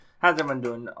How's everyone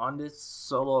doing? On this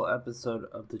solo episode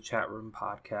of the Chat Room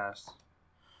Podcast,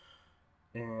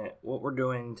 and what we're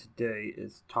doing today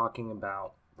is talking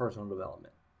about personal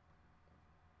development.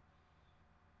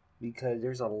 Because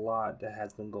there's a lot that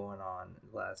has been going on in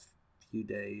the last few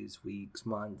days, weeks,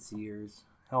 months, years.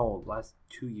 Hell, the last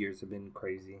 2 years have been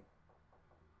crazy.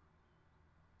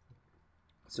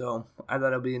 So, I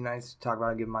thought it would be nice to talk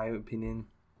about it, give my opinion.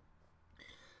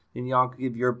 And y'all could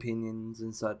give your opinions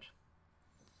and such.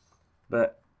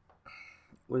 But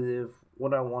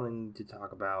what I wanted to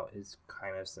talk about is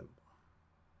kind of simple.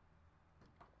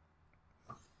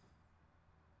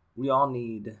 We all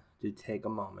need to take a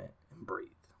moment and breathe.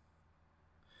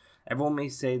 Everyone may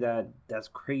say that that's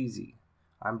crazy.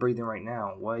 I'm breathing right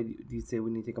now. Why do you say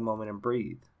we need to take a moment and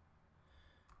breathe?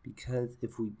 Because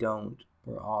if we don't,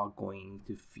 we're all going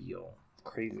to feel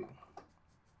crazy.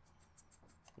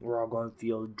 We're all going to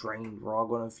feel drained. We're all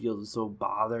going to feel so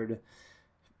bothered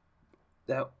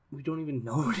that we don't even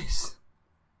notice.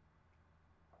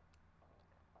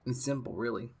 It's simple,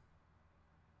 really.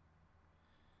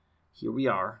 Here we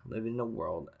are, living in a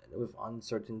world with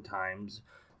uncertain times.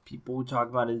 People talk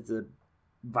about is the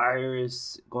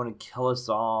virus going to kill us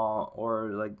all, or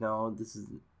like, no, this is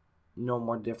no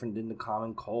more different than the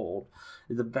common cold.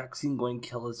 Is the vaccine going to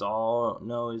kill us all?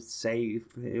 No, it's safe.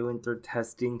 It went through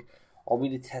testing. Are we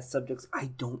the test subjects? I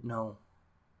don't know.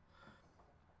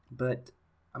 But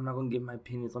I'm not going to give my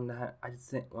opinions on that. I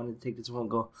just wanted to take this one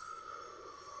and go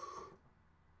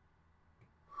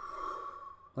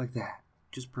like that.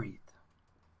 Just breathe.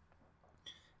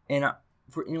 And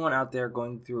for anyone out there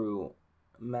going through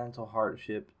mental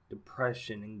hardship,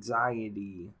 depression,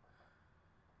 anxiety,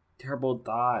 terrible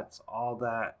thoughts, all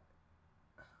that,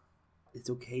 it's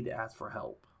okay to ask for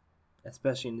help,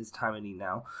 especially in this time of need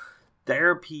now.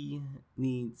 Therapy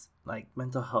needs, like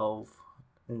mental health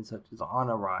and such, is on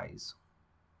a rise.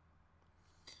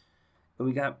 And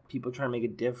we got people trying to make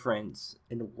a difference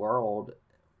in the world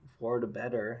for the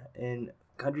better. And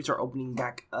countries are opening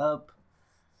back up.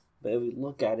 But if we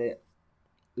look at it,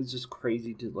 it's just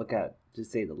crazy to look at, to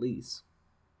say the least.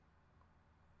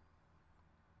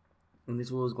 And this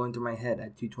is what was going through my head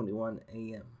at 2:21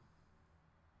 a.m.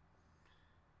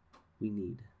 We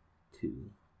need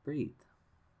to breathe.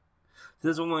 So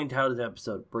this is what we're going to title this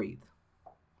episode, Breathe.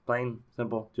 Plain,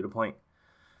 simple, to the point.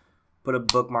 Put a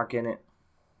bookmark in it.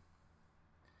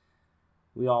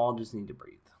 We all just need to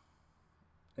breathe.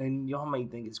 And y'all might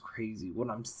think it's crazy. What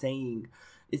I'm saying,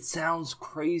 it sounds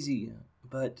crazy,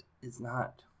 but it's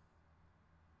not.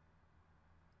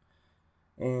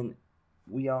 And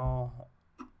we all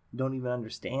don't even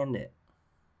understand it.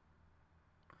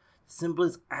 The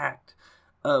simplest act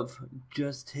of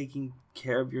just taking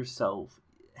care of yourself.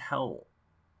 Hell,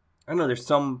 I know there's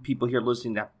some people here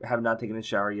listening that have not taken a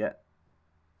shower yet.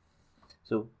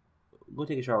 So go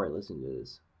take a shower and listen to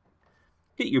this.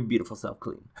 Get your beautiful self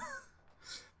clean.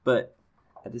 But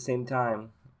at the same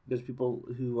time, there's people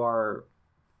who are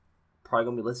probably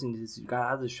going to be listening to this. You got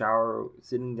out of the shower,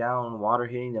 sitting down, water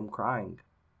hitting them, crying.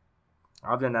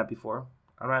 I've done that before.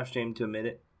 I'm not ashamed to admit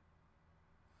it.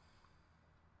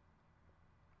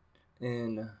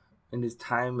 And in this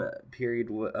time period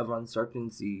of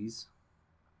uncertainties,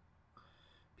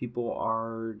 people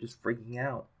are just freaking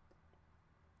out.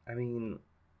 I mean,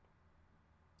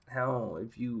 hell,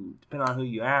 if you, depend on who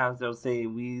you ask, they'll say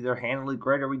we either handled it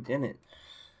great or we didn't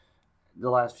the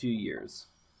last few years.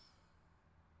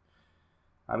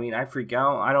 I mean, I freak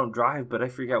out. I don't drive, but I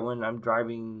freak out when I'm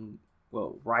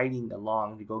riding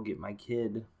along to go get my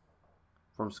kid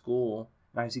from school,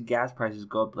 and I see gas prices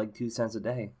go up like 2 cents a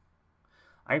day.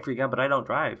 I freak out, but I don't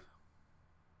drive.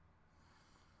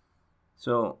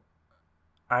 So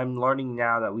I'm learning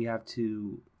now that we have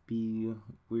to be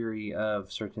weary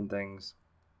of certain things.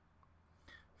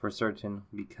 For certain,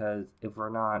 because if we're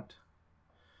not,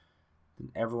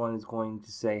 then everyone is going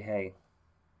to say, hey,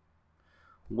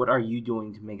 what are you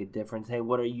doing to make a difference? Hey,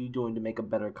 what are you doing to make a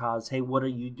better cause? Hey, what are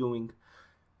you doing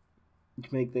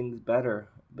to make things better?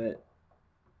 But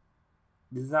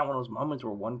this is not one of those moments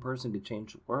where one person could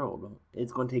change the world.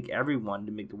 It's going to take everyone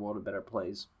to make the world a better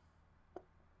place. I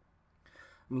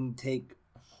mean, take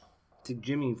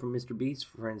Jimmy from Mr. Beast,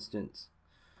 for instance.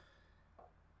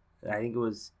 I think it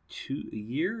was 2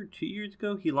 years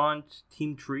ago, he launched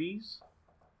Team Trees,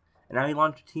 and now he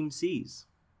launched Team Seas.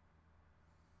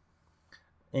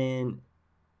 And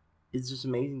it's just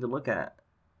amazing to look at.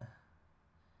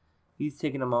 He's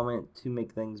taken a moment to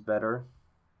make things better.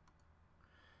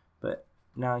 But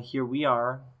now here we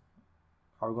are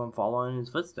going to follow in his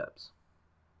footsteps.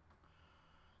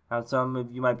 Now some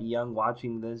of you might be young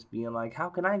watching this being like, how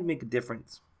can I make a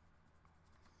difference?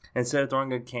 Instead of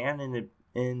throwing a can in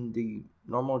in the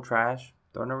normal trash,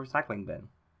 throw in a recycling bin.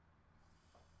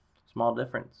 Small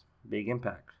difference, big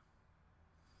impact.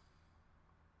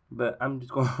 But I'm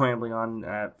just going rambling on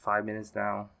at 5 minutes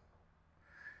now.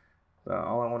 But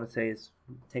all I want to say is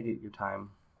take it your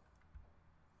time.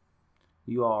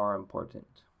 You all are important.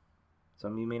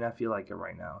 Some of you may not feel like it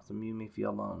right now. Some of you may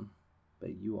feel alone.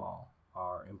 But you all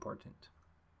are important.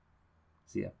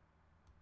 See ya.